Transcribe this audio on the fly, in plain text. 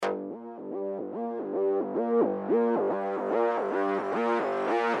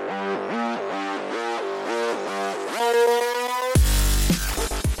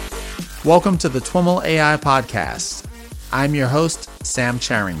Welcome to the TWIML AI Podcast. I'm your host, Sam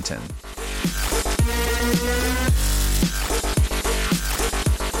Charrington.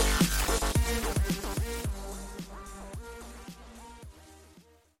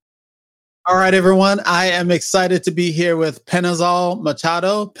 All right, everyone. I am excited to be here with Penazal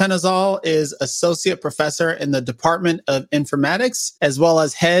Machado. Penazal is Associate Professor in the Department of Informatics, as well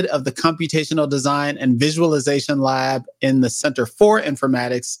as Head of the Computational Design and Visualization Lab in the Center for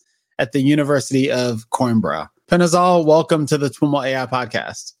Informatics at the University of Coimbra. Penazal, welcome to the TWIML AI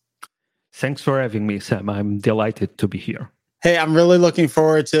Podcast. Thanks for having me, Sam. I'm delighted to be here. Hey, I'm really looking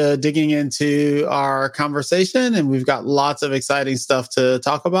forward to digging into our conversation, and we've got lots of exciting stuff to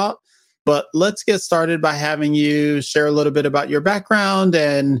talk about. But let's get started by having you share a little bit about your background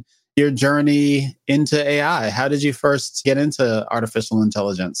and your journey into AI. How did you first get into artificial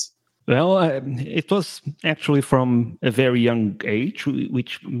intelligence? Well, it was actually from a very young age,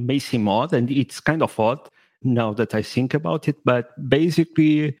 which may seem odd, and it's kind of odd now that I think about it. But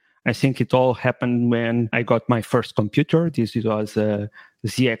basically, I think it all happened when I got my first computer. This was a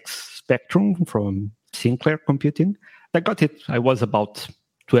ZX Spectrum from Sinclair Computing. I got it, I was about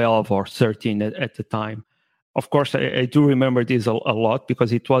 12 or 13 at the time. Of course, I do remember this a lot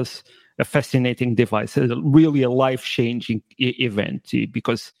because it was a fascinating device, really a life-changing event,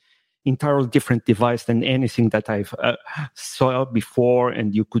 because entirely different device than anything that I've saw before,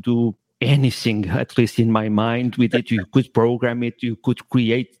 and you could do anything, at least in my mind, with it. You could program it, you could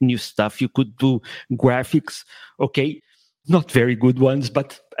create new stuff, you could do graphics. Okay, not very good ones,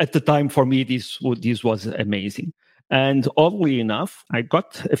 but at the time for me, this was amazing. And oddly enough, I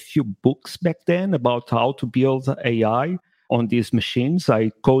got a few books back then about how to build AI on these machines.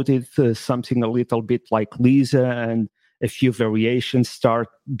 I coded something a little bit like Lisa and a few variations, start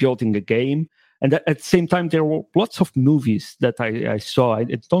building a game. And at the same time, there were lots of movies that I saw. I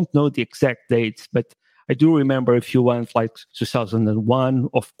don't know the exact dates, but I do remember a few ones like 2001,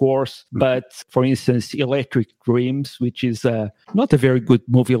 of course. But for instance, Electric Dreams, which is not a very good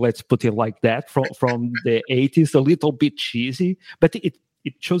movie, let's put it like that, from the 80s, a little bit cheesy, but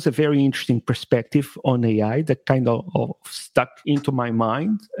it shows a very interesting perspective on AI that kind of stuck into my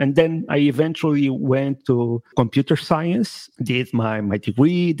mind. And then I eventually went to computer science, did my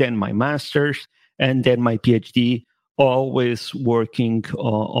degree, then my master's, and then my PhD, always working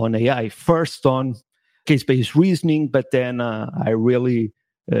on AI. First on case-based reasoning, but then I really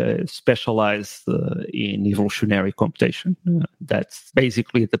specialized in evolutionary computation. That's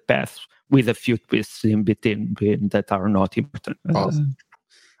basically the path with a few twists in between that are not important.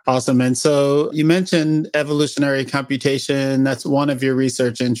 Awesome. And so you mentioned evolutionary computation. That's one of your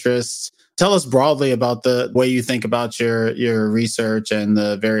research interests. Tell us broadly about the way you think about your research and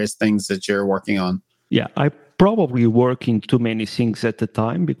the various things that you're working on. Yeah, I probably work in too many things at the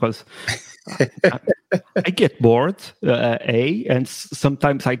time because I get bored, and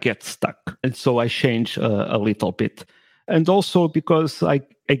sometimes I get stuck. And so I change a little bit. And also because I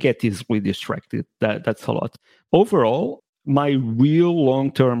get easily distracted. That's a lot. Overall, my real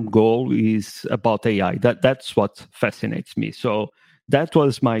long-term goal is about AI. That's what fascinates me. So that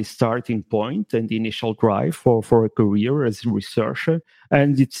was my starting point and the initial drive for a career as a researcher.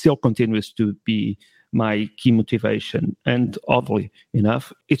 And it still continues to be my key motivation. And oddly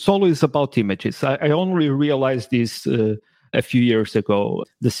enough, it's always about images. I only realized this a few years ago.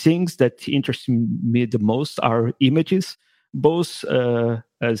 The things that interest me the most are images, both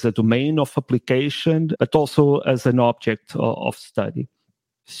as a domain of application, but also as an object of study.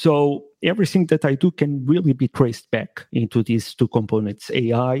 So everything that I do can really be traced back into these two components,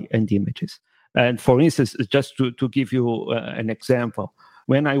 AI and images. And for instance, just to give you an example,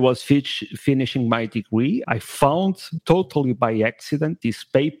 when I was finishing my degree, I found totally by accident this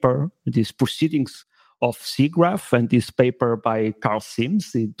paper, these proceedings of SIGGRAPH, and this paper by Carl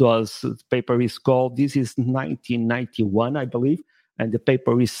Sims. The paper is called, this is 1991, I believe, and the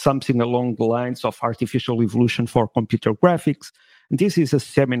paper is something along the lines of artificial evolution for computer graphics. And this is a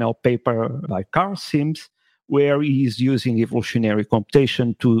seminal paper by Carl Sims, where he is using evolutionary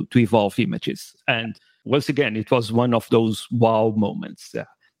computation to evolve images. And once again, it was one of those wow moments.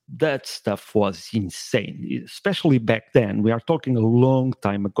 That stuff was insane, especially back then. We are talking a long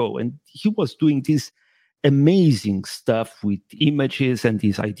time ago. And he was doing this amazing stuff with images and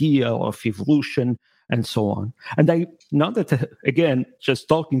this idea of evolution and so on. And now that, again, just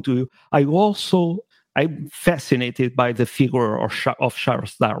talking to you, I'm fascinated by the figure of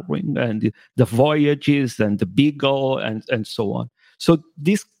Charles Darwin and the voyages and the Beagle and so on. So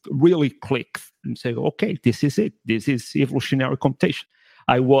this really clicked and say, okay, this is it. This is evolutionary computation.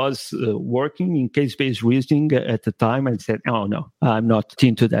 I was working in case-based reasoning at the time and said, oh, no, I'm not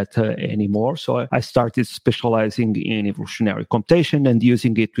into that anymore. So I started specializing in evolutionary computation and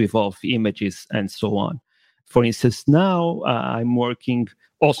using it to evolve images and so on. For instance, now I'm working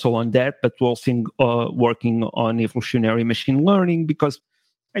also on that, but also working on evolutionary machine learning, because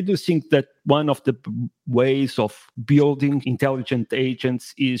I do think that one of the ways of building intelligent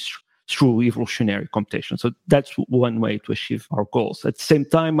agents is through evolutionary computation. So that's one way to achieve our goals. At the same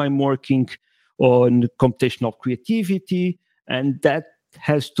time, I'm working on computational creativity, and that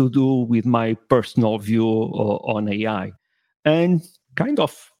has to do with my personal view on AI. And kind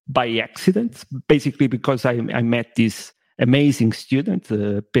of by accident, basically because I met this amazing student,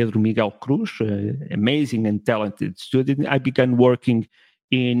 Pedro Miguel Cruz, amazing and talented student. I began working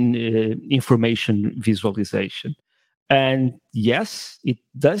in information visualization. And yes, it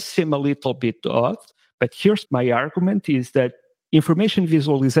does seem a little bit odd, but here's my argument is that information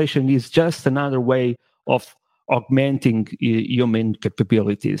visualization is just another way of augmenting human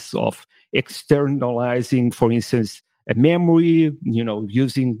capabilities, of externalizing, for instance, a memory,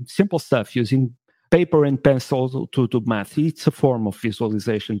 using simple stuff, using paper and pencil to do math. It's a form of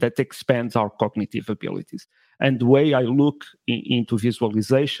visualization that expands our cognitive abilities. And the way I look into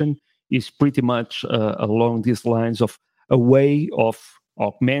visualization is pretty much along these lines of a way of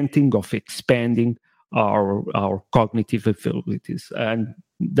augmenting, of expanding our cognitive abilities. And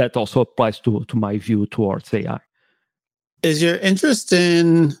that also applies to my view towards AI. Is your interest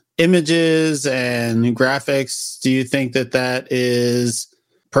in images and graphics, do you think that is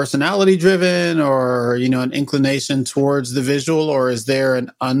personality driven, or an inclination towards the visual, or is there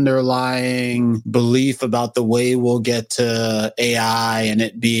an underlying belief about the way we'll get to AI and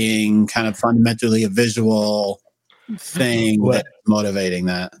it being kind of fundamentally a visual thing that's motivating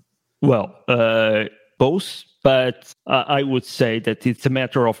that? Well, both, but I would say that it's a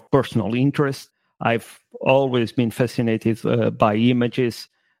matter of personal interest. I've always been fascinated by images,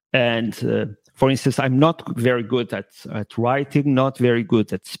 and for instance, I'm not very good at writing, not very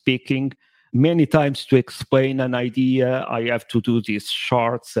good at speaking. Many times to explain an idea, I have to do these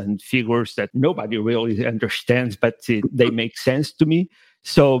charts and figures that nobody really understands, but they make sense to me.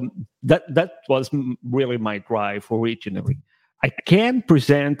 So that was really my drive originally. I can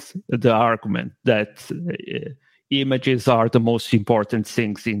present the argument that images are the most important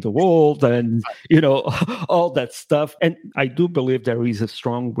things in the world and, all that stuff. And I do believe there is a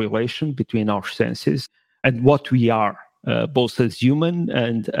strong relation between our senses and what we are, both as human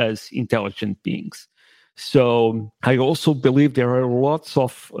and as intelligent beings. So I also believe there are lots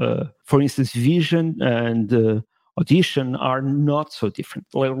of, for instance, vision and audition are not so different.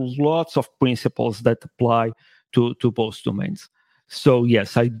 There are lots of principles that apply to both domains. So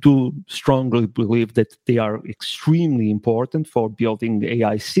yes, I do strongly believe that they are extremely important for building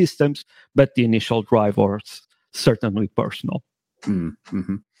AI systems, but the initial drive was certainly personal.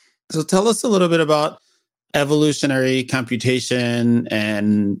 Mm-hmm. So tell us a little bit about evolutionary computation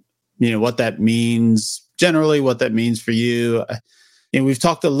and what that means, generally what that means for you. We've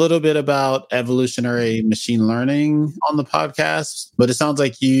talked a little bit about evolutionary machine learning on the podcast, but it sounds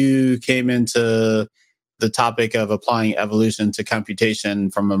like you came into the topic of applying evolution to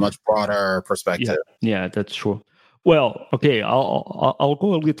computation from a much broader perspective. Yeah, that's true. Well, okay, I'll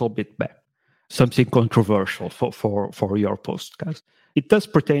go a little bit back. Something controversial for your podcast. It does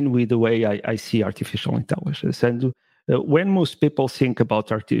pertain with the way I see artificial intelligence. And when most people think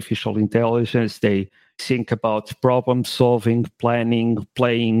about artificial intelligence, they think about problem solving, planning,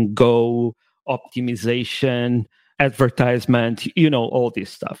 playing Go, optimization, advertisement, all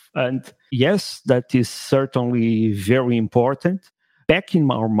this stuff. And yes, that is certainly very important. Back in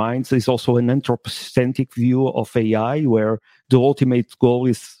our minds is also an anthropocentric view of AI, where the ultimate goal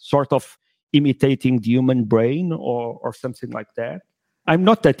is sort of imitating the human brain or something like that. I'm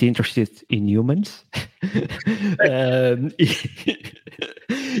not that interested in humans. In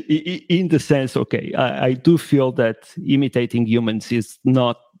the sense, I do feel that imitating humans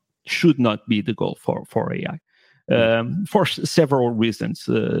should not be the goal for AI. For several reasons.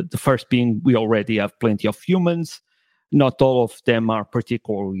 The first being we already have plenty of humans. Not all of them are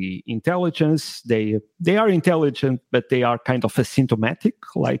particularly intelligent. They are intelligent, but they are kind of asymptomatic,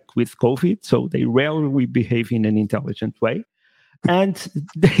 like with COVID. So they rarely behave in an intelligent way. And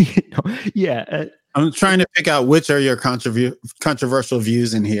I'm trying to pick out which are your controversial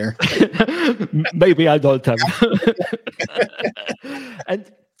views in here. Maybe I don't have.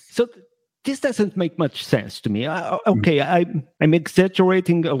 And so this doesn't make much sense to me. I'm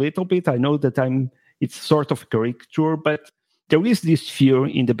exaggerating a little bit. I know that it's sort of caricature, but there is this fear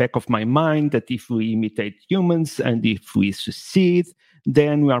in the back of my mind that if we imitate humans and if we succeed,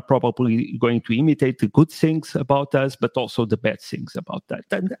 then we are probably going to imitate the good things about us, but also the bad things about that.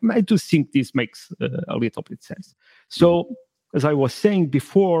 And I do think this makes a little bit sense. So, as I was saying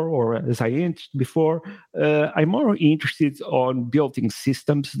before, or as I hinted before, I'm more interested on building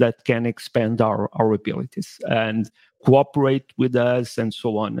systems that can expand our abilities and cooperate with us and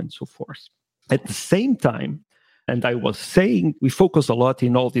so on and so forth. At the same time, and I was saying, we focus a lot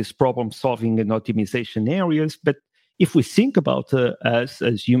in all these problem solving and optimization areas, but if we think about us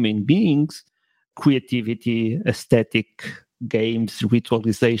as human beings, creativity, aesthetic, games,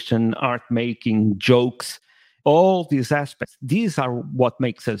 ritualization, art making, jokes, all these aspects, these are what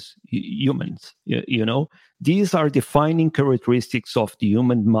makes us humans. These are defining characteristics of the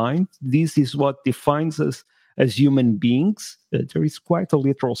human mind. This is what defines us as human beings. There is quite a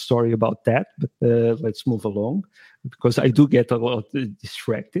literal story about that, but let's move along, because I do get a lot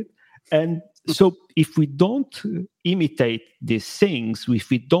distracted. And so if we don't imitate these things,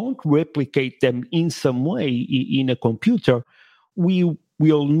 if we don't replicate them in some way in a computer, we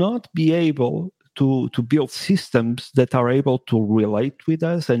will not be able to build systems that are able to relate with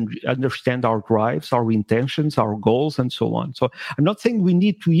us and understand our drives, our intentions, our goals, and so on. So I'm not saying we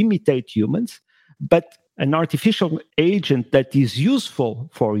need to imitate humans, but an artificial agent that is useful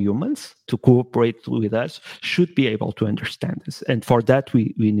for humans to cooperate with us should be able to understand us. And for that,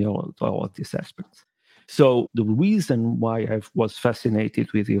 we know all of these aspects. So the reason why I was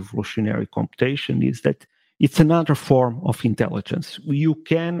fascinated with evolutionary computation is that it's another form of intelligence. You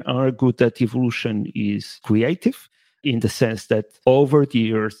can argue that evolution is creative in the sense that over the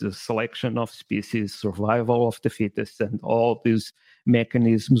years, the selection of species, survival of the fittest, and all these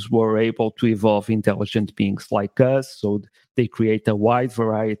mechanisms were able to evolve intelligent beings like us. So they create a wide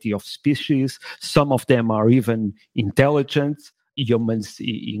variety of species. Some of them are even intelligent, humans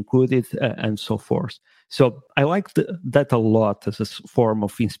included, and so forth. So I like that a lot as a form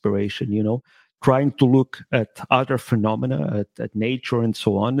of inspiration, trying to look at other phenomena, at nature and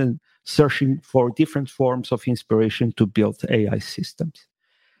so on, and searching for different forms of inspiration to build AI systems.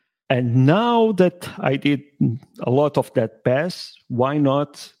 And now that I did a lot of that path, why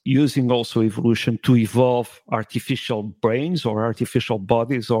not using also evolution to evolve artificial brains or artificial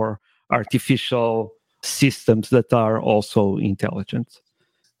bodies or artificial systems that are also intelligent?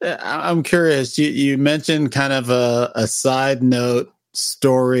 I'm curious. You mentioned kind of a side note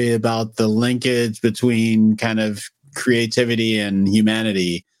story about the linkage between kind of creativity and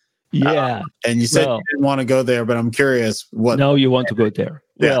humanity. Yeah. And you said you didn't want to go there, but I'm curious what. No, you want to go there.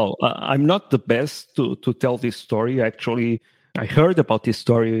 Yeah. Well, I'm not the best to tell this story. Actually, I heard about this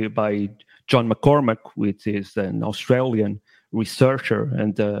story by John McCormack, which is an Australian researcher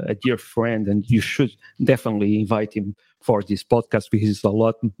and a dear friend, and you should definitely invite him for this podcast because he's a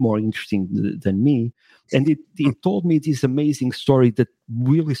lot more interesting than me. And he told me this amazing story that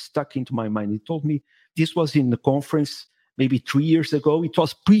really stuck into my mind. He told me this was in the conference maybe 3 years ago. It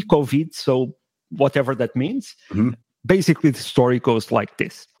was pre-COVID, so whatever that means. Mm-hmm. Basically, the story goes like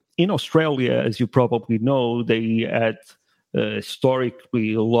this. In Australia, as you probably know, they had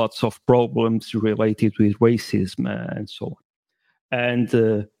historically lots of problems related with racism and so on.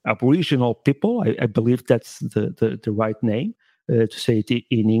 And Aboriginal people, I believe that's the right name to say it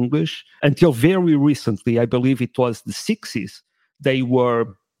in English, until very recently, I believe it was the 60s, they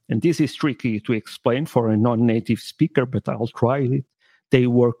were, and this is tricky to explain for a non-native speaker, but I'll try it, they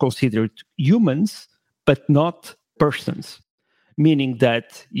were considered humans, but not persons. Meaning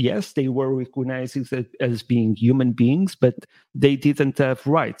that, yes, they were recognized as being human beings, but they didn't have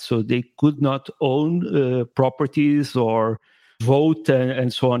rights. So they could not own properties or vote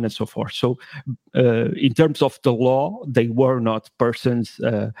and so on and so forth. So in terms of the law, they were not persons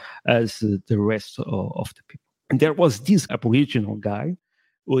as the rest of the people. And there was this Aboriginal guy,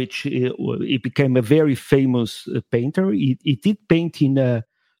 which he became a very famous painter. He did paint in a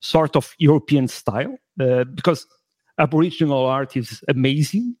sort of European style because Aboriginal art is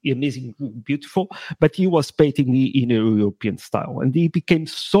amazing, beautiful, but he was painting in a European style. And he became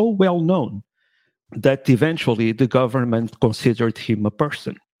so well known that eventually the government considered him a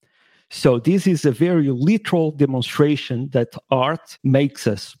person. So this is a very literal demonstration that art makes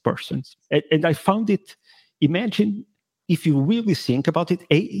us persons. And I found it, imagine if you really think about it,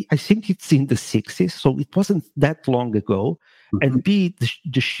 I think it's in the 60s, so it wasn't that long ago. Mm-hmm. And B,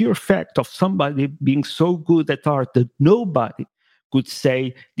 the sheer fact of somebody being so good at art that nobody could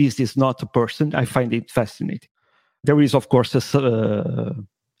say this is not a person, I find it fascinating. There is, of course, a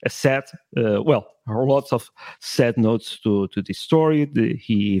sad, lots of sad notes to this story.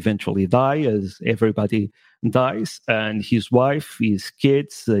 He eventually died, as everybody dies, and his wife, his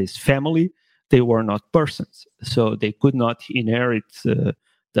kids, his family, they were not persons. So they could not inherit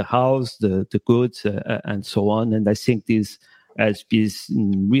the house, the goods, and so on. And I think this has been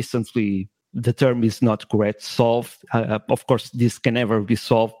recently, the term is not correct, solved. Of course, this can never be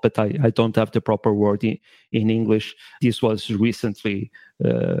solved, but I don't have the proper word in English. This was recently,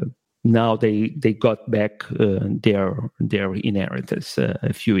 now they got back their inheritance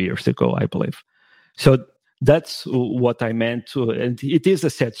a few years ago, I believe. So that's what I meant. And it is a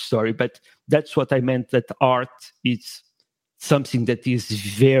sad story, but that's what I meant, that art is something that is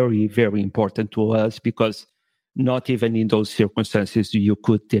very, very important to us, because not even in those circumstances you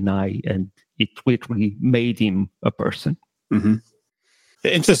could deny, and it literally made him a person. Mm-hmm.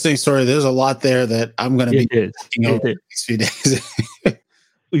 Interesting story. There's a lot there that I'm going to be thinking over the next few days.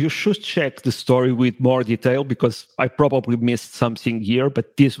 You should check the story with more detail, because I probably missed something here,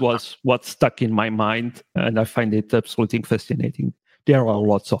 but this was what stuck in my mind, and I find it absolutely fascinating. There are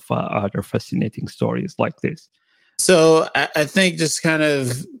lots of other fascinating stories like this. So I think, just kind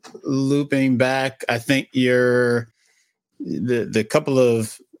of looping back, I think the couple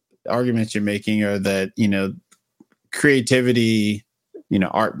of arguments you're making are that, creativity,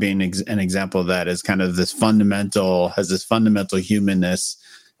 art being an example of that, is kind of has this fundamental humanness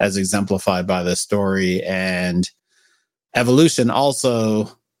as exemplified by the story. And evolution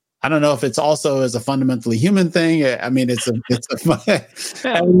also, I don't know if it's also as a fundamentally human thing. I mean,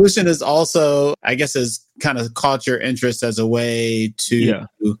 evolution is also, I guess, has kind of caught your interest as a way to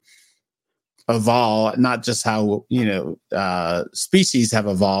evolve, not just how, species have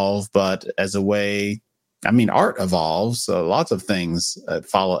evolved, but as a way, I mean, art evolves. So lots of things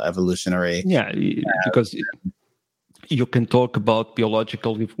follow evolutionary. Yeah, because you can talk about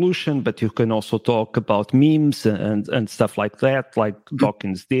biological evolution, but you can also talk about memes and stuff like that, like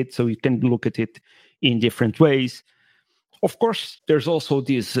Dawkins did. So you can look at it in different ways. Of course, there's also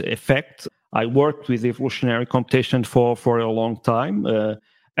this effect. I worked with evolutionary computation for a long time.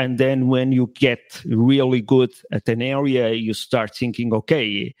 And then when you get really good at an area, you start thinking,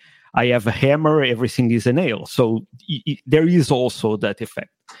 okay, I have a hammer, everything is a nail. So there is also that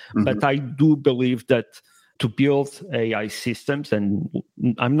effect. Mm-hmm. But I do believe that to build AI systems, and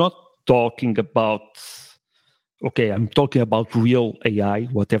I'm not talking about, I'm talking about real AI,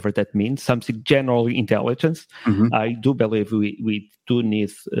 whatever that means, something generally intelligence. Mm-hmm. I do believe we do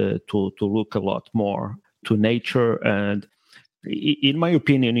need to look a lot more to nature. And in my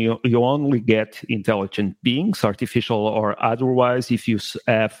opinion, you only get intelligent beings, artificial or otherwise, if you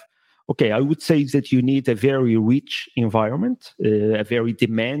have, I would say that you need a very rich environment, a very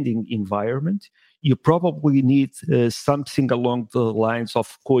demanding environment. You probably need something along the lines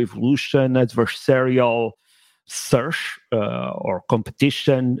of coevolution, adversarial search or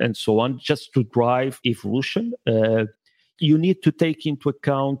competition, and so on, just to drive evolution. You need to take into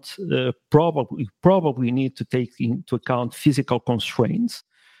account, probably need to take into account physical constraints.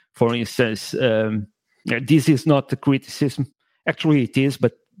 For instance, this is not a criticism. Actually, it is,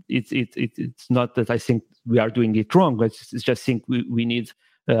 but it's not that I think we are doing it wrong. I just think we need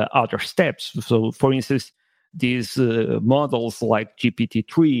other steps. So, for instance, these models like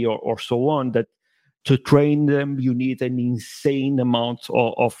GPT-3 or so on, that to train them, you need an insane amount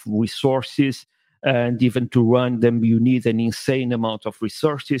of resources. And even to run them, you need an insane amount of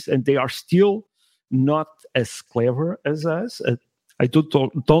resources. And they are still not as clever as us. I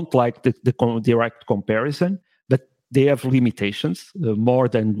don't like the direct comparison, but they have limitations more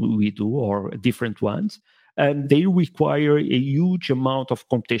than we do, or different ones. And they require a huge amount of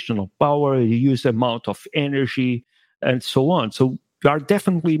computational power, a huge amount of energy, and so on. So we are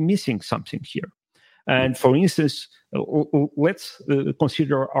definitely missing something here. And for instance, let's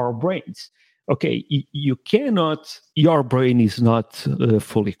consider our brains. You cannot, your brain is not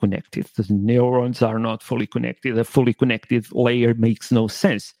fully connected. The neurons are not fully connected. A fully connected layer makes no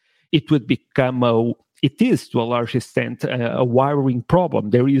sense. It would become it is to a large extent a wiring problem.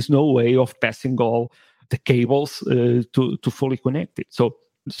 There is no way of passing all the cables to fully connect it. So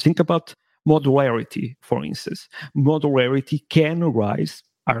think about modularity, for instance. Modularity can arise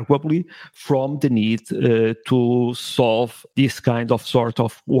arguably from the need to solve this kind of sort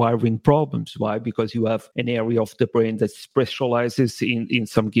of wiring problems. Why? Because you have an area of the brain that specializes in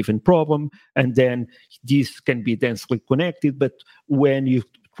some given problem, and then this can be densely connected. But when you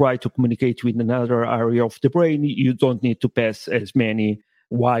try to communicate with another area of the brain, you don't need to pass as many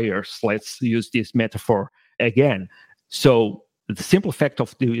wires. Let's use this metaphor again. So the simple fact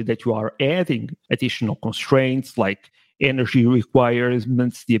that you are adding additional constraints like energy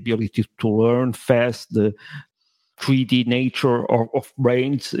requirements, the ability to learn fast, the 3D nature of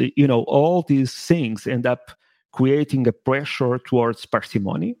brains, all these things end up creating a pressure towards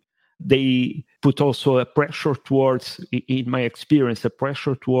parsimony. they put also a pressure towards, in my experience, a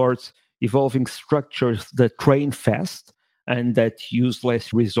pressure towards evolving structures that train fast and that use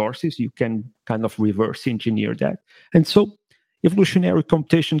less resources. You can kind of reverse engineer that. And so evolutionary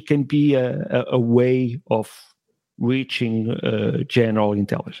computation can be a way of reaching general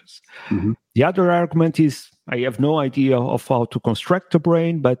intelligence. Mm-hmm. The other argument is I have no idea of how to construct a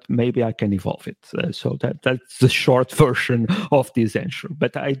brain, but maybe I can evolve it. So that's the short version of this answer.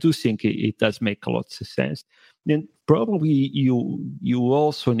 But I do think it does make a lot of sense. Then probably you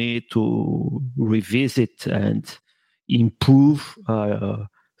also need to revisit and improve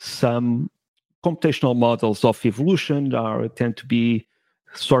some computational models of evolution that tend to be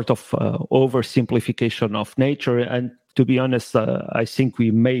sort of oversimplification of nature. And to be honest, I think we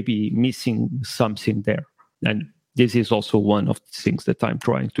may be missing something there. And this is also one of the things that I'm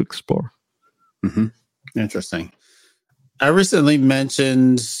trying to explore. Mm-hmm. Interesting. I recently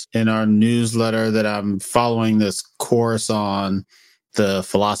mentioned in our newsletter that I'm following this course on the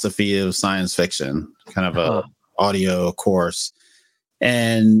philosophy of science fiction, kind of a audio course.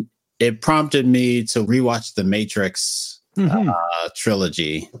 And it prompted me to rewatch the Matrix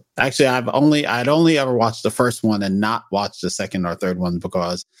trilogy. Actually, I'd only ever watched the first one and not watched the second or third one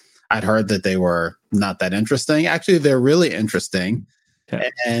because I'd heard that they were not that interesting. Actually, they're really interesting.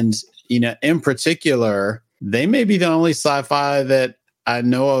 Okay. And, in particular, they may be the only sci-fi that I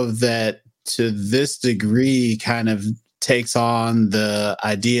know of that to this degree kind of takes on the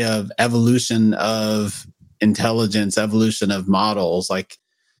idea of evolution of intelligence, evolution of models. Like,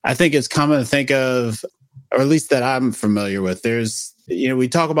 I think it's common to think of, or at least that I'm familiar with, there's, we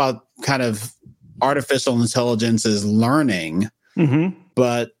talk about kind of artificial intelligence as learning,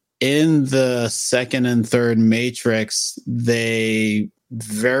 but in the second and third Matrix, they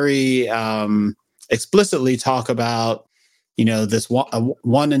very explicitly talk about, this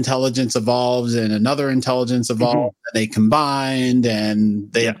one intelligence evolved and another intelligence evolved, and they combined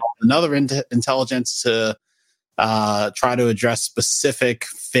and they evolved another intelligence to try to address specific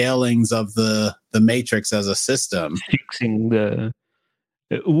failings of the Matrix as a system. Fixing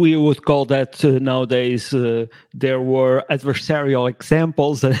we would call that nowadays, there were adversarial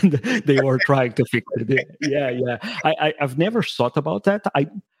examples and they were trying to fix it. Yeah. I've never thought about that.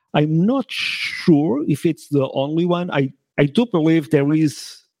 I'm not sure if it's the only one. I do believe there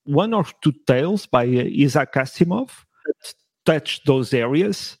is one or two tales by Isaac Asimov that touch those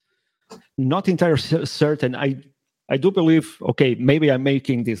areas. Not entirely certain. I do believe, okay, maybe I'm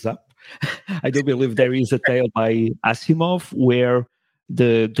making this up. I do believe there is a tale by Asimov where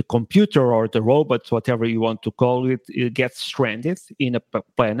the computer or the robot, whatever you want to call it, it gets stranded in a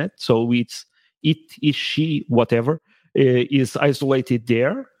planet. So she, whatever, is isolated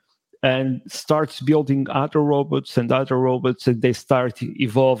there and starts building other robots, and they start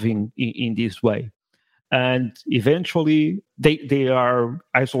evolving in this way. And eventually they are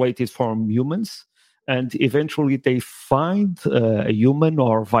isolated from humans, and eventually they find a human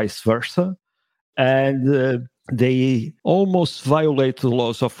or vice versa. And they almost violate the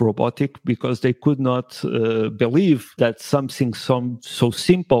laws of robotics because they could not believe that something so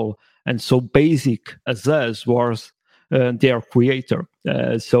simple and so basic as us was their creator.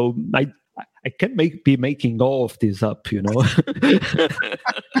 So I can be making all of this up,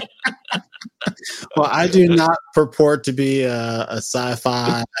 Well, I do not purport to be a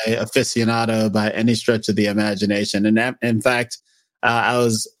sci-fi aficionado by any stretch of the imagination. And in fact, I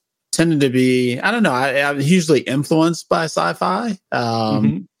was tended to be, I don't know, I'm hugely influenced by sci-fi,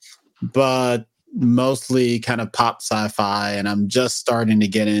 but mostly kind of pop sci-fi. And I'm just starting to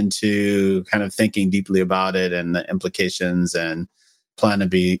get into kind of thinking deeply about it and the implications, and plan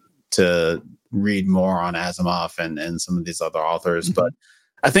to read more on Asimov and some of these other authors. But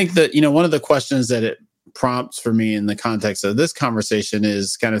I think that, one of the questions that it prompts for me in the context of this conversation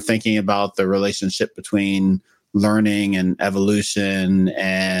is kind of thinking about the relationship between learning and evolution.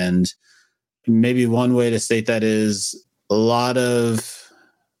 And maybe one way to state that is a lot of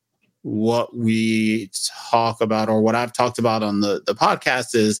what we talk about, or what I've talked about on the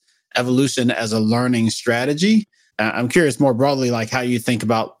podcast, is evolution as a learning strategy. I'm curious more broadly, like how you think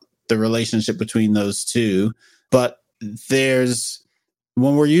about the relationship between those two. But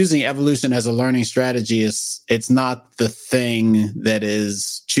when we're using evolution as a learning strategy, it's not the thing that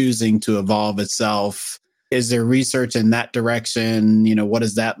is choosing to evolve itself. Is there research in that direction? What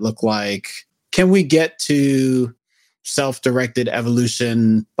does that look like? Can we get to self-directed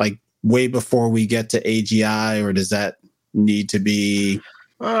evolution like way before we get to AGI, or does that need to be?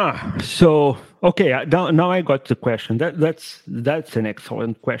 So okay, now I got the question. That's an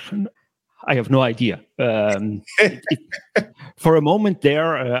excellent question. I have no idea. For a moment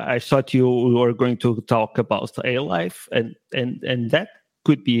there, I thought you were going to talk about A life, and that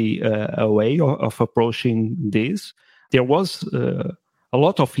could be a way of approaching this. There was a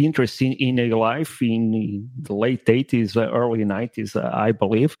lot of interest in A life in the late 80s, early 90s, I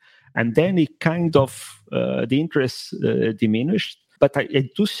believe. And then it kind of, the interest diminished. But I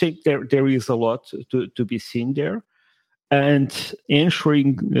do think there is a lot to be seen there. And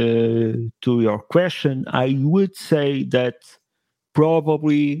answering to your question, I would say that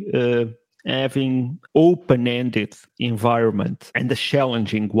probably having open-ended environment and a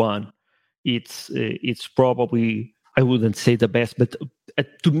challenging one, it's probably, I wouldn't say the best, but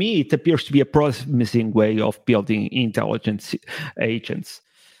to me, it appears to be a promising way of building intelligence agents.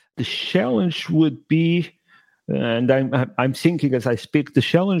 The challenge would be, and I'm thinking as I speak, the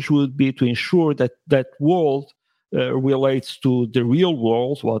challenge would be to ensure that world relates to the real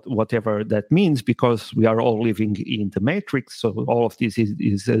world, whatever that means, because we are all living in the matrix. So all of this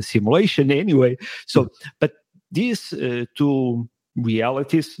is a simulation anyway. So, but these two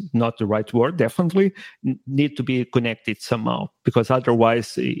realities, not the right word, definitely need to be connected somehow, because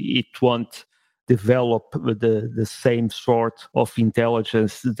otherwise it won't develop the same sort of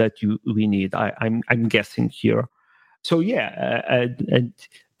intelligence that we need. I'm guessing here. So yeah, and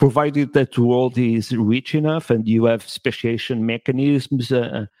provided that the world is rich enough and you have speciation mechanisms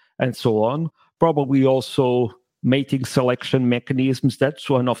and so on, probably also mating selection mechanisms. That's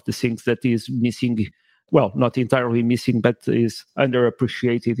one of the things that is missing. Well, not entirely missing, but is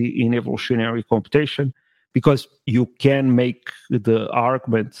underappreciated in evolutionary computation, because you can make the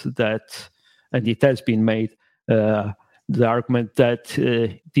argument that, and it has been made, the argument that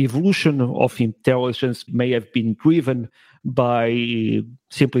the evolution of intelligence may have been driven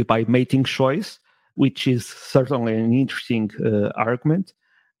simply by mating choice, which is certainly an interesting argument.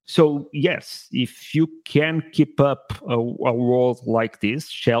 So yes, if you can keep up a world like this,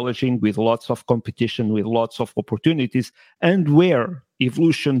 challenging, with lots of competition, with lots of opportunities, and where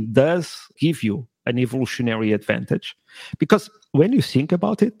evolution does give you an evolutionary advantage, because when you think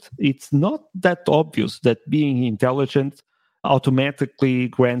about it, it's not that obvious that being intelligent automatically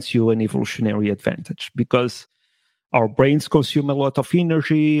grants you an evolutionary advantage, because our brains consume a lot of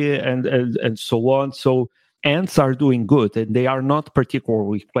energy and so on. So ants are doing good and they are not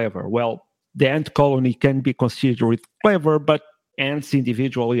particularly clever. Well, the ant colony can be considered clever, but ants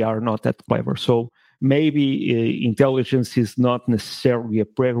individually are not that clever. So maybe intelligence is not necessarily a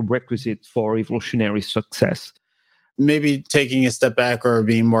prerequisite for evolutionary success. Maybe taking a step back or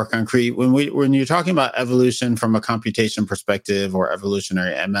being more concrete, when you're talking about evolution from a computation perspective or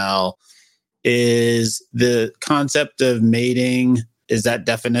evolutionary ML, is the concept of mating, is that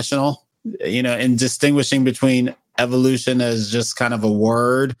definitional? And distinguishing between evolution as just kind of a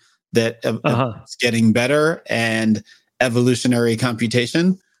word that is getting better and evolutionary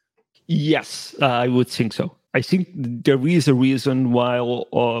computation? Yes, I would think so. I think there is a reason why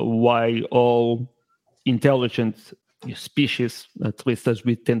all intelligent species, at least as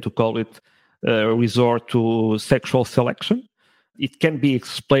we tend to call it, resort to sexual selection. It can be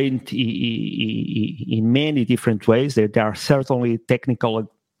explained in many different ways. There are certainly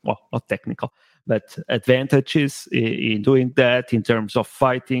not technical, but advantages in doing that in terms of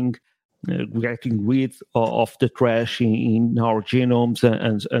fighting, getting rid of the trash in our genomes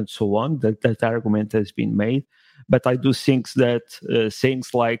and so on. That argument has been made. But I do think that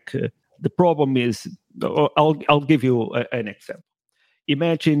things like the problem is, I'll give you an example.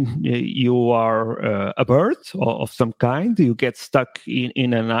 Imagine you are a bird of some kind. You get stuck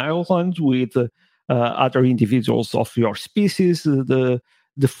in an island with other individuals of your species.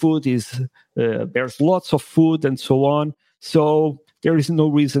 The food is, there's lots of food and so on. So there is no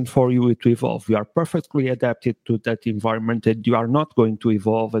reason for you to evolve. You are perfectly adapted to that environment, and you are not going to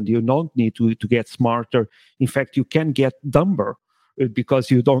evolve, and you don't need to get smarter. In fact, you can get dumber because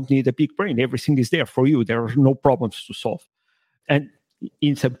you don't need a big brain. Everything is there for you. There are no problems to solve. And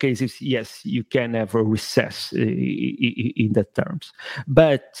in some cases, yes, you can have a recess in that terms.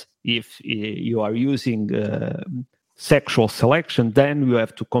 But if you are using sexual selection, then you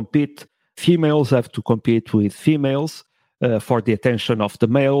have to compete. Females have to compete with females for the attention of the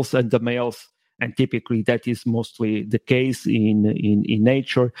males, and the males, and typically that is mostly the case in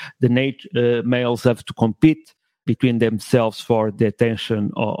nature. The males have to compete between themselves for the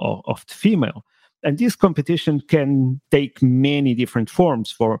attention of the female. And this competition can take many different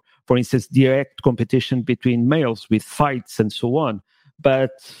forms. For instance, direct competition between males with fights and so on.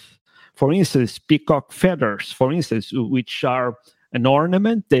 But for instance, peacock feathers, for instance, which are an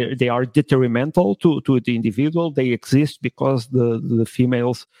ornament. They are detrimental to the individual. They exist because the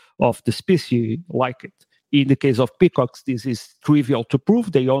females of the species like it. In the case of peacocks, this is trivial to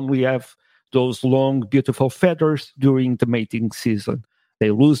prove. They only have those long, beautiful feathers during the mating season.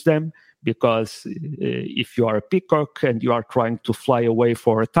 They lose them because if you are a peacock and you are trying to fly away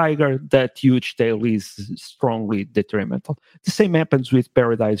for a tiger, that huge tail is strongly detrimental. The same happens with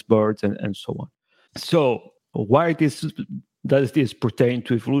paradise birds and so on. So why does this pertain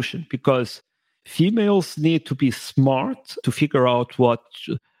to evolution? Because females need to be smart to figure out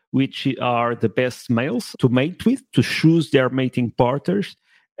which are the best males to mate with, to choose their mating partners.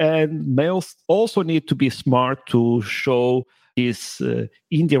 And males also need to be smart to show these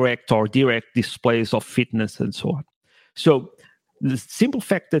indirect or direct displays of fitness and so on. So the simple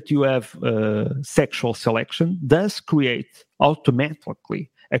fact that you have sexual selection does create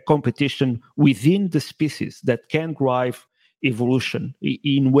automatically a competition within the species that can drive evolution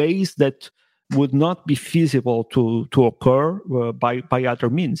in ways that would not be feasible to occur by other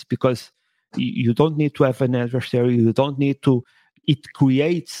means, because you don't need to have an adversary. You don't need to. It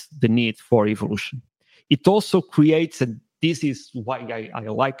creates the need for evolution. It also creates, and this is why I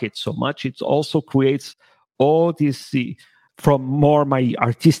like it so much, it also creates all this, from more my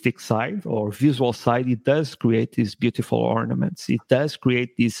artistic side or visual side, it does create these beautiful ornaments. It does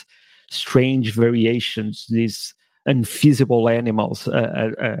create these strange variations, these unfeasible animals,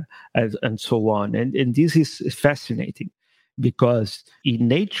 and so on. And this is fascinating, because in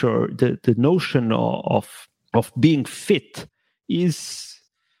nature, the notion of being fit is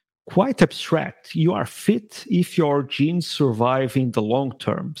quite abstract. You are fit if your genes survive in the long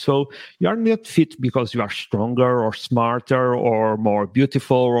term. So you are not fit because you are stronger or smarter or more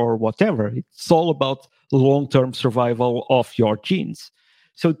beautiful or whatever. It's all about long-term survival of your genes.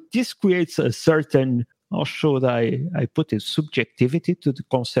 So this creates a certain, how should I put it, subjectivity to the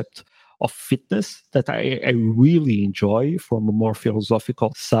concept of fitness that I really enjoy from a more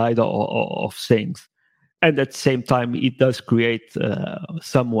philosophical side of things. And at the same time, it does create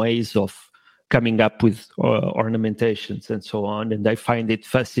some ways of coming up with ornamentations and so on. And I find it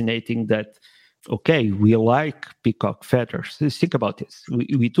fascinating that, okay, we like peacock feathers. Think about this.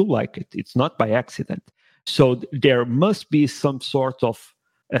 We do like it. It's not by accident. So there must be some sort of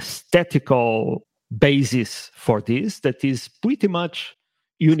aesthetical basis for this that is pretty much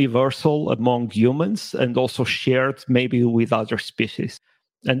universal among humans and also shared maybe with other species.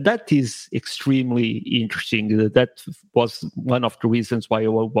 And that is extremely interesting. That was one of the reasons why I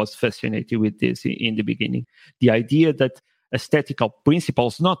was fascinated with this in the beginning. The idea that aesthetical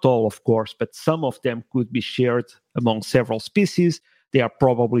principles, not all, of course, but some of them could be shared among several species. They are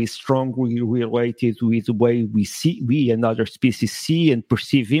probably strongly related with the way we and other species see and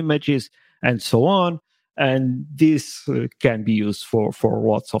perceive images and so on. And this can be used for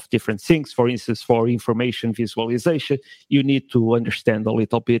lots of different things. For instance, for information visualization, you need to understand a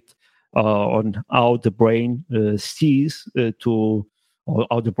little bit on how the brain sees or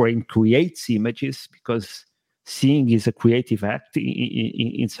how the brain creates images, because seeing is a creative act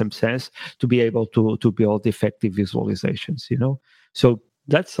in some sense to be able to build effective visualizations, So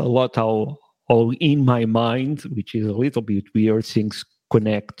that's a lot how in my mind, which is a little bit weird, things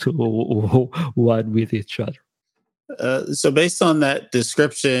connect one with each other. So based on that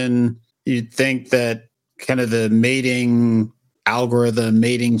description, you'd think that kind of the mating algorithm,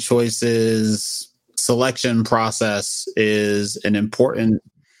 mating choices, selection process is an important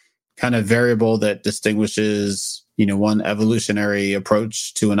kind of variable that distinguishes, one evolutionary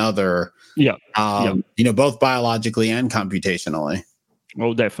approach to another. Yeah. Both biologically and computationally.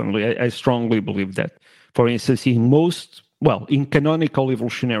 Oh, definitely. I strongly believe that. For instance, in canonical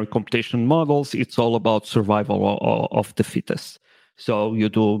evolutionary computation models, it's all about survival of the fittest. So you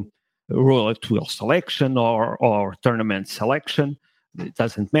do roulette wheel selection or tournament selection. It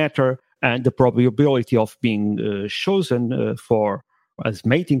doesn't matter. And the probability of being chosen for as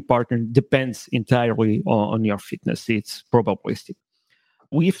mating partner depends entirely on your fitness. It's probabilistic.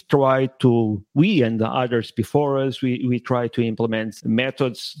 We and the others before us, we try to implement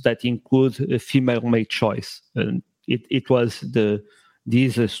methods that include a female mate choice. And it was the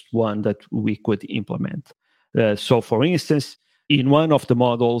easiest one that we could implement. So, for instance, in one of the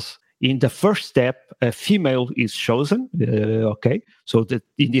models, in the first step, a female is chosen. So that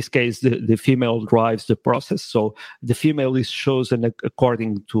in this case, the female drives the process. So the female is chosen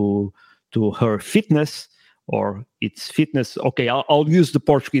according to her fitness or its fitness. Okay, I'll use the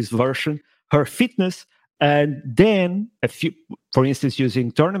Portuguese version. Her fitness. And then, for instance,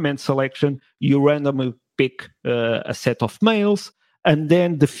 using tournament selection, you randomly pick a set of males, and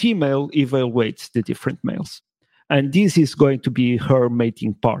then the female evaluates the different males. And this is going to be her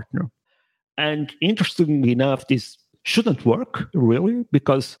mating partner. And interestingly enough, this shouldn't work really,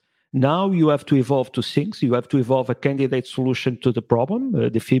 because now you have to evolve two things. You have to evolve a candidate solution to the problem.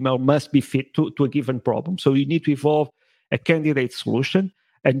 The female must be fit to a given problem. So you need to evolve a candidate solution.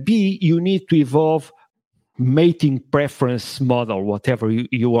 And B, you need to evolve mating preference model, whatever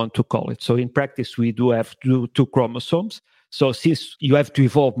you want to call it. So in practice, we do have two chromosomes. So since you have to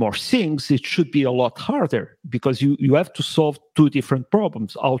evolve more things, it should be a lot harder, because you have to solve two different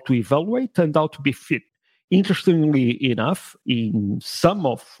problems: how to evaluate and how to be fit. Interestingly enough, in some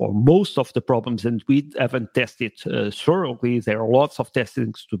of or most of the problems, and we haven't tested thoroughly, there are lots of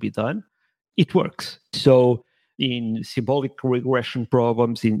testings to be done, it works. So in symbolic regression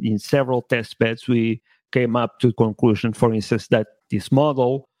problems, in several test beds, we came up to the conclusion, for instance, that this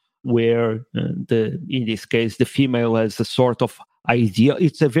model where in this case, the female has a sort of idea,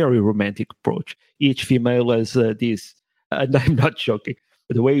 it's a very romantic approach. Each female has this, and I'm not joking,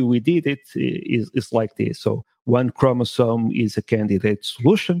 the way we did it is like this. So one chromosome is a candidate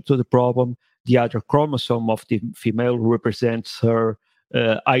solution to the problem. The other chromosome of the female represents her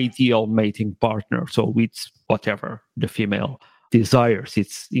ideal mating partner. So it's whatever the female desires.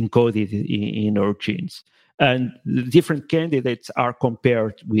 It's encoded in her genes. And the different candidates are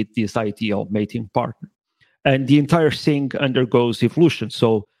compared with this ideal mating partner. And the entire thing undergoes evolution.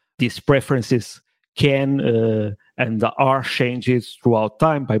 So these preferences can and are changes throughout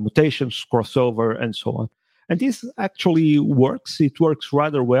time by mutations, crossover, and so on. And this actually works. It works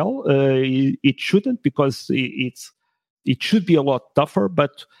rather well. It shouldn't, because it should be a lot tougher,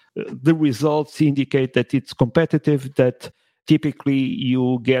 but the results indicate that it's competitive, that typically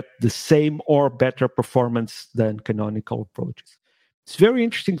you get the same or better performance than canonical approaches. It's very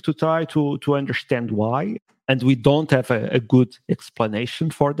interesting to try to understand why, and we don't have a good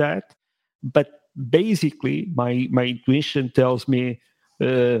explanation for that. But basically, my intuition tells me,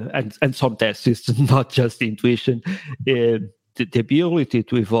 and some tests, it's not just intuition, the ability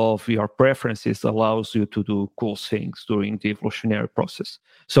to evolve your preferences allows you to do cool things during the evolutionary process.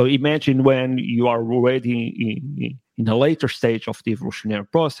 So imagine when you are already in a later stage of the evolutionary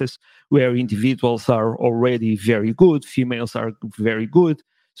process, where individuals are already very good, females are very good.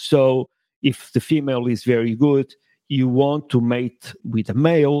 So if the female is very good, you want to mate with a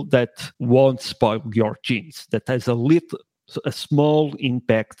male that won't spoil your genes, that has a small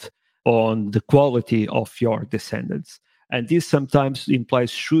impact on the quality of your descendants. And this sometimes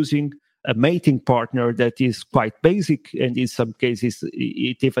implies choosing a mating partner that is quite basic, and in some cases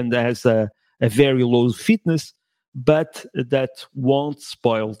it even has a very low fitness, but that won't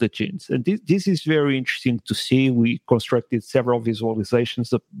spoil the genes. And this is very interesting to see. We constructed several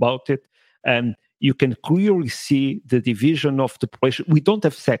visualizations about it, and you can clearly see the division of the population. We don't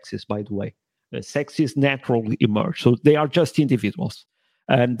have sexes, by the way. Sexes naturally emerge, so they are just individuals.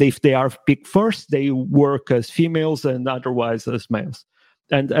 And if they are picked first, they work as females and otherwise as males.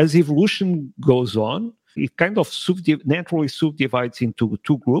 And as evolution goes on, it kind of naturally subdivides into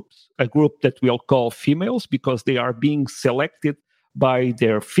two groups. A group that we'll call females because they are being selected by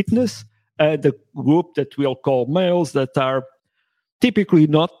their fitness, and a group that we'll call males that are typically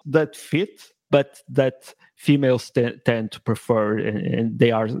not that fit, but that females tend to prefer, and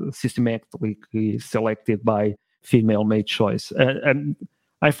they are systematically selected by female mate choice. And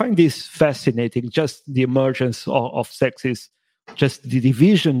I find this fascinating, just the emergence of sexes, just the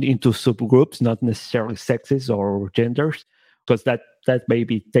division into subgroups, not necessarily sexes or genders, because that may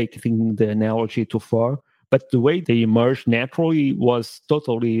be taking the analogy too far. But the way they emerged naturally was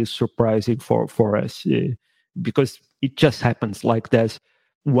totally surprising for us, because it just happens like that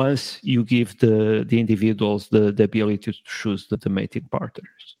once you give the individuals the ability to choose the mating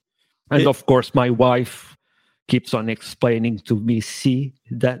partners. And of course, my wife keeps on explaining to me, see,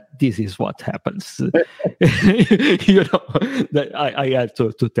 that this is what happens. That I had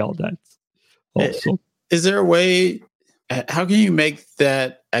to tell that also. Is there a way, how can you make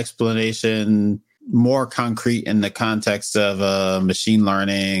that explanation more concrete in the context of machine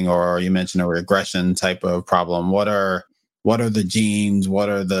learning, or you mentioned a regression type of problem? What are the genes? What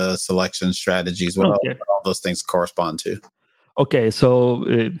are the selection strategies? What all those things correspond to? Okay, so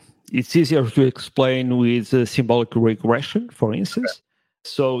it's easier to explain with symbolic regression, for instance.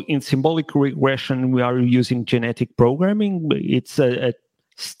 So in symbolic regression, we are using genetic programming. It's a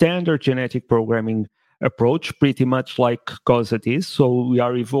standard genetic programming approach, pretty much like COSAT is. So we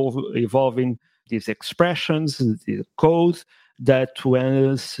are evolving these expressions, the code, that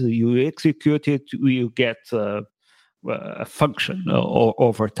once you execute it, you get a function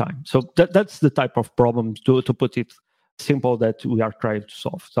over time. So that's the type of problem, to put it simple, that we are trying to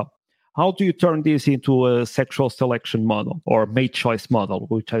solve. So how do you turn this into a sexual selection model or mate choice model,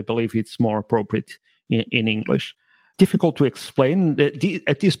 which I believe it's more appropriate in English? Difficult to explain.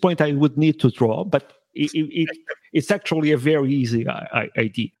 At this point, I would need to draw, but it's actually a very easy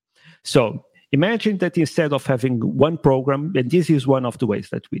idea. So imagine that instead of having one program, and this is one of the ways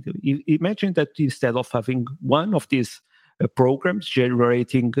that we do, imagine that instead of having one of these programs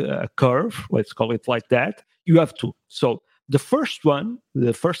generating a curve, let's call it like that, you have two. So the first one,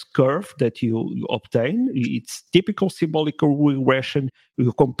 the first curve that you obtain, it's typical symbolic regression.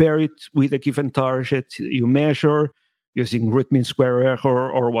 You compare it with a given target, you measure using root mean square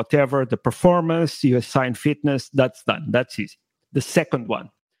error or whatever, the performance, you assign fitness, that's done. That's easy. The second one.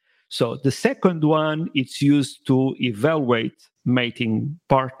 So the second one, it's used to evaluate mating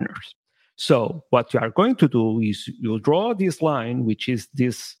partners. So what you are going to do is you draw this line, which is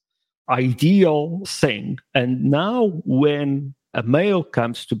this ideal thing. And now when a male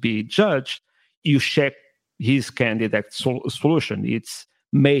comes to be judged, you check his candidate solution. It's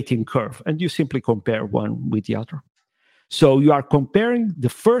mating curve. And you simply compare one with the other. So you are comparing the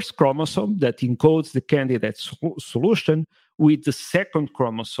first chromosome that encodes the candidate solution with the second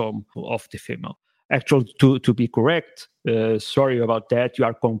chromosome of the female. Actually, to be correct, sorry about that, you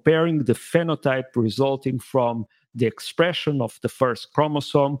are comparing the phenotype resulting from the expression of the first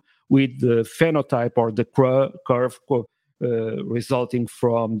chromosome with the phenotype or the curve resulting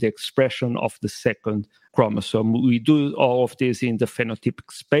from the expression of the second chromosome. We do all of this in the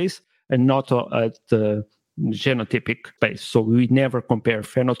phenotypic space and not at the genotypic space. So we never compare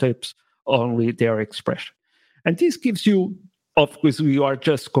phenotypes, only their expression. And this gives you, of course, we are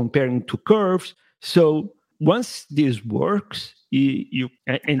just comparing two curves. So once this works, and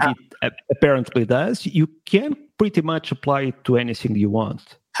it apparently does, you can pretty much apply it to anything you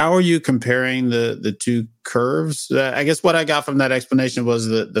want. How are you comparing the two curves? I guess what I got from that explanation was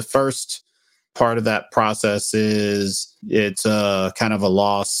that the first part of that process is it's a kind of a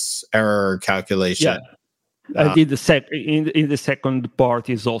loss error calculation. Yeah. And in the second part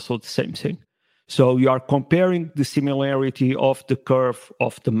is also the same thing. So you are comparing the similarity of the curve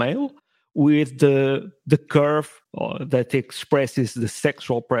of the male with the curve that expresses the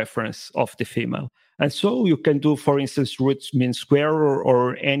sexual preference of the female. And so you can do, for instance, root mean square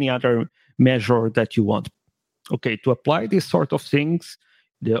or any other measure that you want. Okay, to apply these sort of things,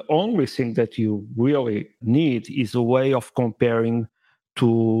 the only thing that you really need is a way of comparing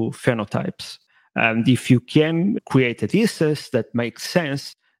two phenotypes. And if you can create a thesis that makes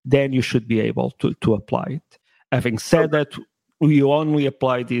sense, then you should be able to apply it. Having said that, we only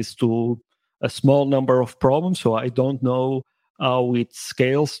apply this to a small number of problems, so I don't know how it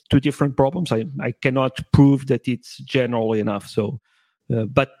scales to different problems. I cannot prove that it's general enough. So,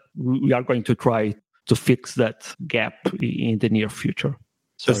 but we are going to try to fix that gap in the near future.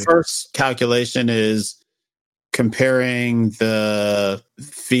 The first calculation is comparing the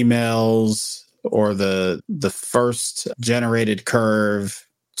females or the first generated curve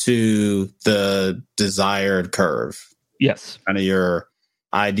to the desired curve. Yes. Kind of your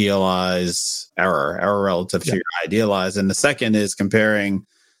idealized error relative to your idealized. And the second is comparing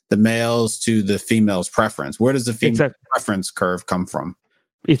the males to the female's preference. Where does the female preference curve come from?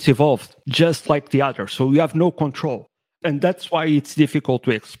 It's evolved just like the other. So you have no control. And that's why it's difficult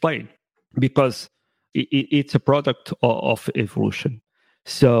to explain, because it's a product of evolution.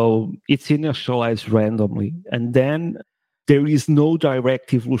 So it's initialized randomly. And then there is no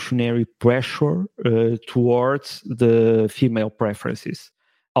direct evolutionary pressure towards the female preferences.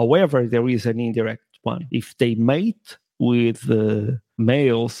 However, there is an indirect one. If they mate with the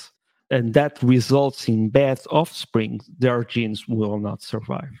males and that results in bad offspring, their genes will not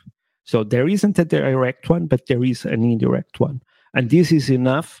survive. So there isn't a direct one, but there is an indirect one. And this is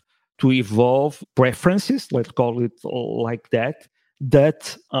enough to evolve preferences, let's call it like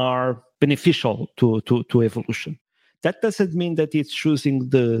that are beneficial to evolution. That doesn't mean that it's choosing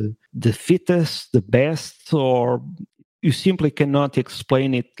the fittest, the best, or you simply cannot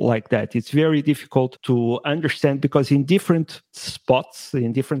explain it like that. It's very difficult to understand because in different spots,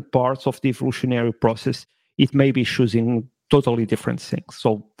 in different parts of the evolutionary process, it may be choosing totally different things.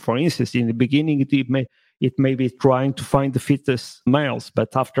 So, for instance, in the beginning, it may be trying to find the fittest males,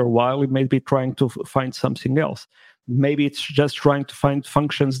 but after a while, it may be trying to find something else. Maybe it's just trying to find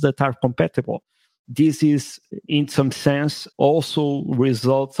functions that are compatible. This is, in some sense, also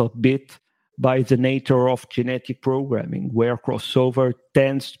results a bit by the nature of genetic programming, where crossover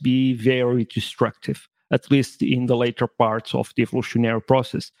tends to be very destructive, at least in the later parts of the evolutionary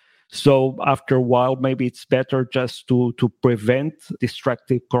process. So after a while, maybe it's better just to prevent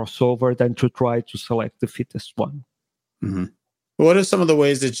destructive crossover than to try to select the fittest one. Mm-hmm. What are some of the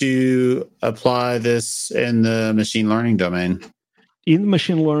ways that you apply this in the machine learning domain? In the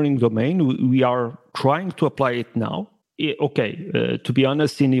machine learning domain, we are trying to apply it now. To be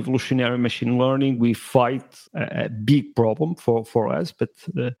honest, in evolutionary machine learning, we fight a big problem for us, but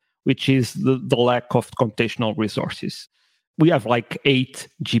which is the lack of computational resources. We have like 8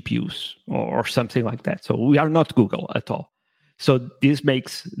 GPUs or something like that. So we are not Google at all. So this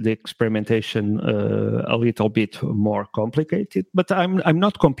makes the experimentation a little bit more complicated. But I'm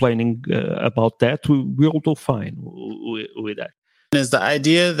not complaining about that. We'll do fine with that. Is the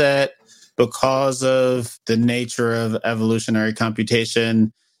idea that because of the nature of evolutionary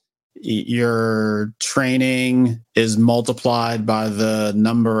computation, your training is multiplied by the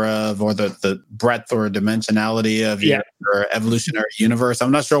number of, or the breadth or dimensionality of your evolutionary universe?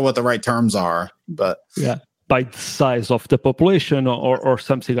 I'm not sure what the right terms are, but by the size of the population or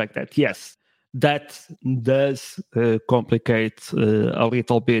something like that. Yes, that does complicate a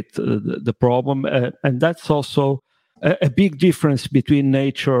little bit the problem, and that's also a big difference between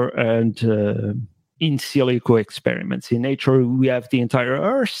nature and in silico experiments. In nature, we have the entire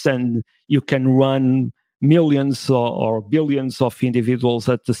Earth, and you can run millions or billions of individuals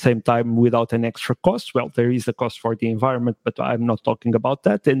at the same time without an extra cost. Well, there is a cost for the environment, but I'm not talking about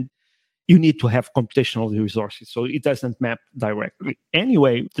that. And you need to have computational resources, so it doesn't map directly.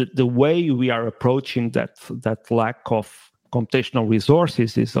 Anyway, the way we are approaching that lack of computational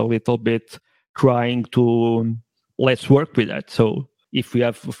resources is a little bit trying to let's work with that. So if we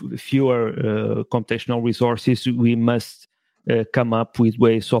have fewer computational resources, we must come up with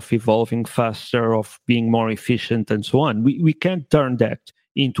ways of evolving faster, of being more efficient, and so on. We can't turn that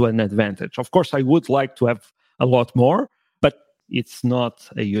into an advantage. Of course, I would like to have a lot more, but it's not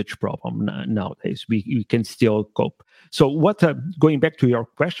a huge problem nowadays. We can still cope. So going back to your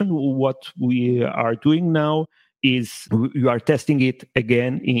question, what we are doing now is we are testing it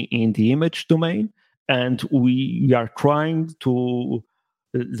again in the image domain. And we are trying to,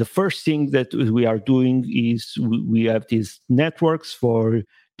 the first thing that we are doing is we have these networks for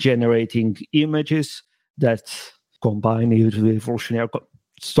generating images that combine with evolutionary.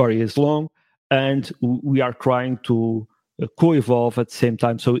 Story is long, and we are trying to co-evolve at the same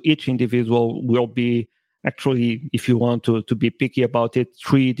time. So each individual will be, actually, if you want to be picky about it,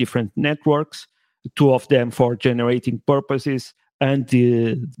 3 different networks, 2 of them for generating purposes, and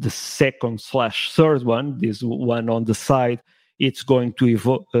the second/third one, this one on the side, it's going to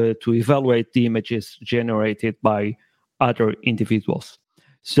evaluate the images generated by other individuals.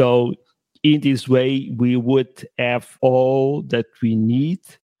 So in this way, we would have all that we need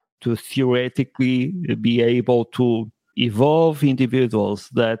to theoretically be able to evolve individuals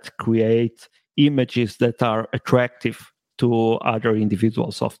that create images that are attractive to other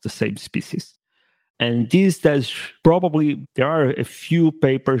individuals of the same species. And this does probably, there are a few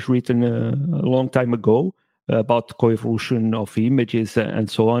papers written a long time ago about coevolution of images and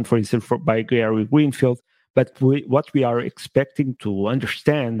so on, for instance, by Gary Greenfield. But what we are expecting to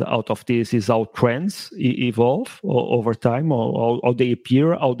understand out of this is how trends evolve over time, how they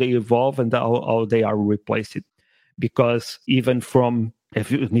appear, how they evolve, and how they are replaced. Because even from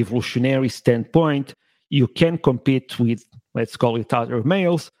an evolutionary standpoint, you can compete with, let's call it, other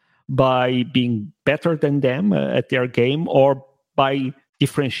males by being better than them at their game, or by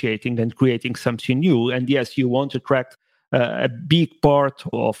differentiating and creating something new. And yes, you want to attract a big part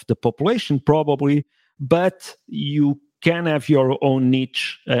of the population probably, but you can have your own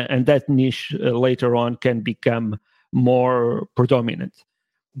niche, and that niche later on can become more predominant.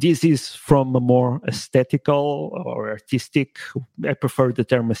 This is from a more aesthetical or artistic, I prefer the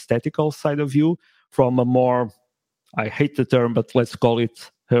term aesthetical side of view, from a more, I hate the term, but let's call it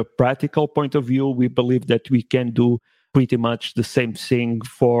a practical point of view. We believe that we can do pretty much the same thing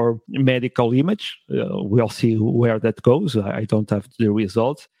for medical image. We'll see where that goes. I don't have the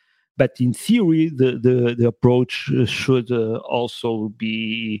results. But in theory, the approach should also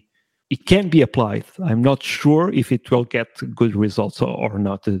be, it can be applied. I'm not sure if it will get good results or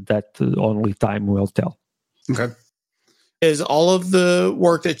not. That only time will tell. Okay. Is all of the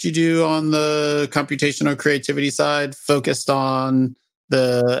work that you do on the computational creativity side focused on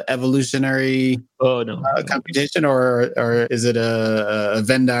the evolutionary computation, or is it a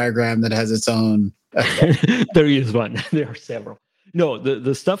Venn diagram that has its own? There is one. There are several. No,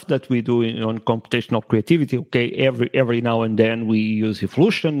 the stuff that we do on computational creativity, okay, every now and then we use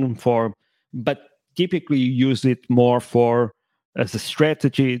evolution for, but typically use it more for as a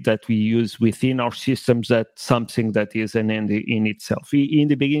strategy that we use within our systems, that something that is an end in itself. In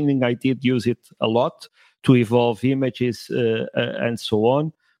the beginning, I did use it a lot to evolve images and so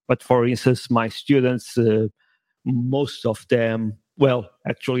on. But for instance, my students most of them, well,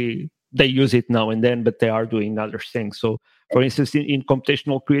 actually, they use it now and then, but they are doing other things. So, for instance, in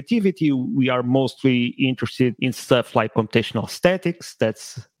computational creativity, we are mostly interested in stuff like computational statics.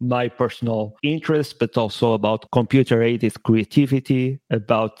 That's my personal interest, but also about computer-aided creativity,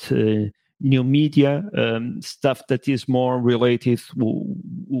 about new media, stuff that is more related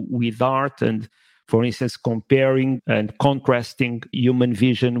with art, and, for instance, comparing and contrasting human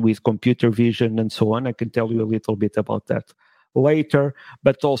vision with computer vision and so on. I can tell you a little bit about that later,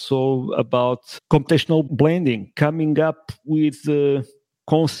 but also about computational blending, coming up with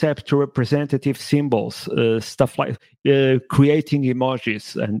concept representative symbols, stuff like creating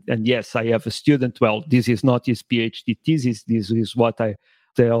emojis. And yes, I have a student. Well, this is not his PhD thesis. This is what I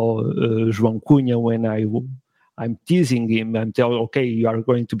tell João Cunha when I'm teasing him. I'm telling, okay, you are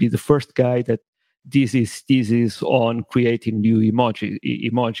going to be the first guy that this is on creating new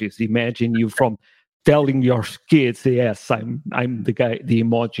emojis. Imagine you from telling your kids, yes, I'm the guy, the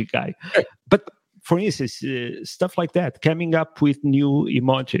emoji guy. But for instance, stuff like that, coming up with new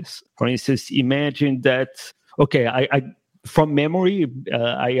emojis. For instance, imagine that, okay, I from memory,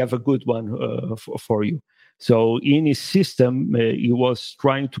 I have a good one for you. So in his system, he was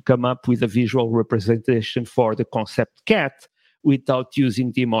trying to come up with a visual representation for the concept cat without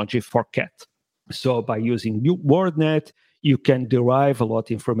using the emoji for cat. So by using WordNet, you can derive a lot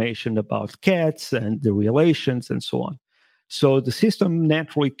of information about cats and the relations and so on. So the system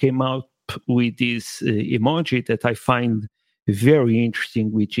naturally came out with this emoji that I find very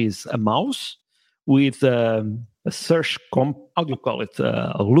interesting, which is a mouse with a search, how do you call it?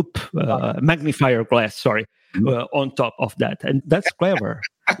 A loop, magnifier glass, on top of that. And that's clever,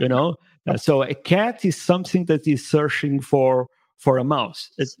 you know? So a cat is something that is searching for a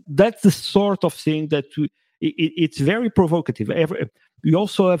mouse. That's the sort of thing that it's very provocative. We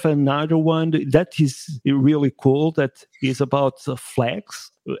also have another one that is really cool that is about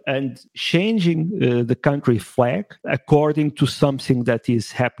flags and changing the country flag according to something that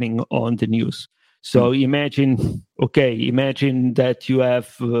is happening on the news. So imagine that you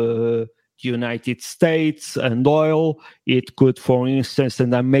have United States and oil. It could, for instance,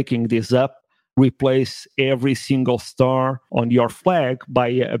 and I'm making this up, replace every single star on your flag by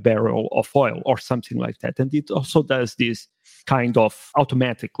a barrel of oil or something like that. And it also does this kind of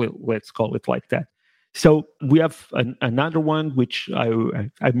automatically, let's call it like that. So we have another one, which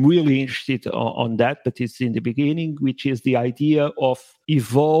I'm really interested on that, but it's in the beginning, which is the idea of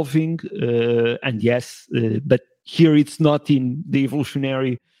evolving. But here it's not in the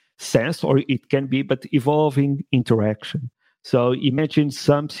evolutionary sense, or it can be, but evolving interaction. So imagine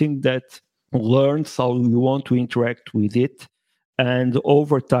something that learns how you want to interact with it, and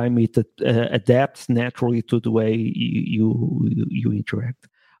over time it adapts naturally to the way you interact.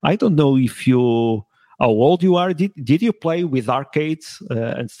 I don't know how old you are. Did you play with arcades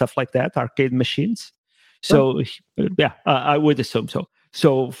and stuff like that, arcade machines? So I would assume so.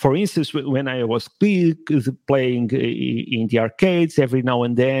 So, for instance, when I was playing in the arcades, every now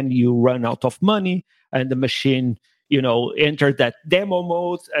and then you run out of money, and the machine, enter that demo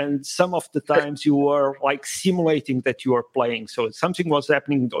mode, and some of the times you were like simulating that you are playing. So something was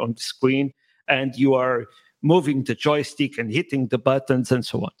happening on the screen, and you are moving the joystick and hitting the buttons and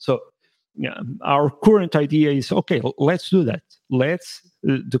so on. So our current idea is, okay, let's do that.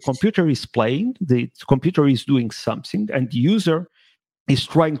 The computer is playing, the computer is doing something, and the user is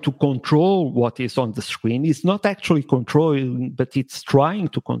trying to control what is on the screen. It's not actually controlling, but it's trying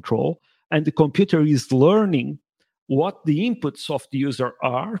to control. And the computer is learning what the inputs of the user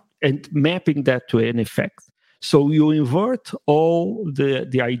are and mapping that to an effect. So you invert all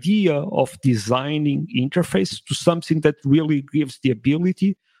the idea of designing interface to something that really gives the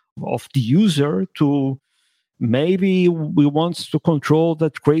ability of the user to, maybe we want to control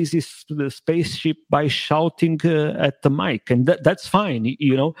that crazy spaceship by shouting at the mic. And that's fine.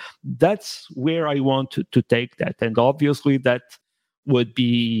 That's where I want to take that. And obviously that would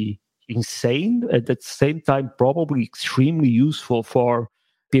be insane. At the same time, probably extremely useful for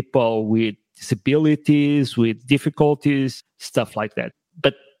people with disabilities, with difficulties, stuff like that.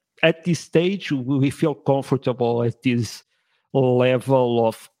 But at this stage, we feel comfortable at this level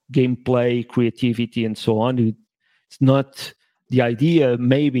of gameplay, creativity, and so on. It's not the idea.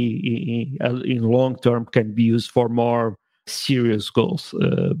 Maybe in long term can be used for more serious goals,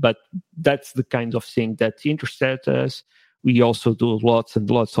 but that's the kind of thing that interested us. We also do lots and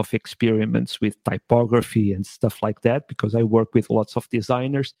lots of experiments with typography and stuff like that, because I work with lots of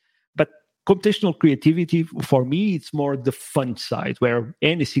designers. But computational creativity, for me, it's more the fun side, where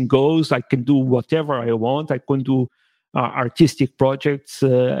anything goes. I can do whatever I want. I can do artistic projects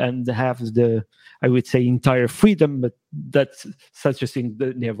and have the, I would say, entire freedom, but that's such a thing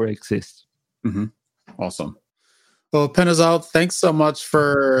that never exists. Mm-hmm. Awesome. Well, Penazol, thanks so much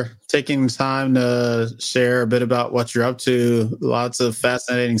for taking time to share a bit about what you're up to. Lots of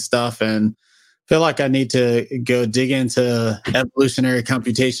fascinating stuff, and feel like I need to go dig into evolutionary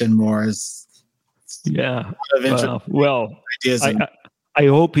computation more. Yeah. Ideas I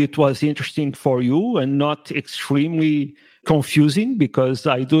hope it was interesting for you and not extremely confusing, because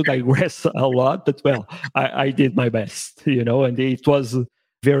I do digress a lot, but I did my best, and it was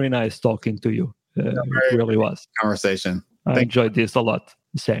very nice talking to you. It really was. Conversation. I enjoyed this a lot.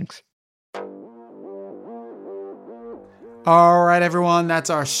 Thanks. All right, everyone. That's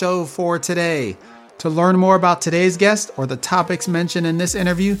our show for today. To learn more about today's guest or the topics mentioned in this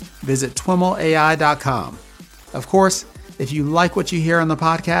interview, visit twimlai.com. Of course, if you like what you hear on the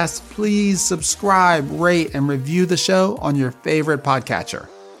podcast, please subscribe, rate, and review the show on your favorite podcatcher.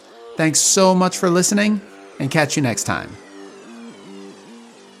 Thanks so much for listening, and catch you next time.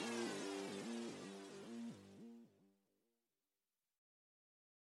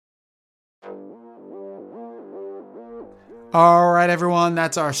 All right, everyone.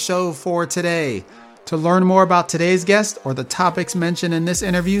 That's our show for today. To learn more about today's guest or the topics mentioned in this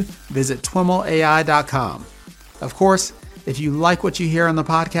interview, visit twimlai.com. Of course, if you like what you hear on the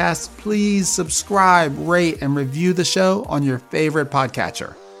podcast, please subscribe, rate, and review the show on your favorite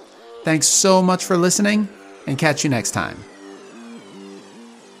podcatcher. Thanks so much for listening, and catch you next time.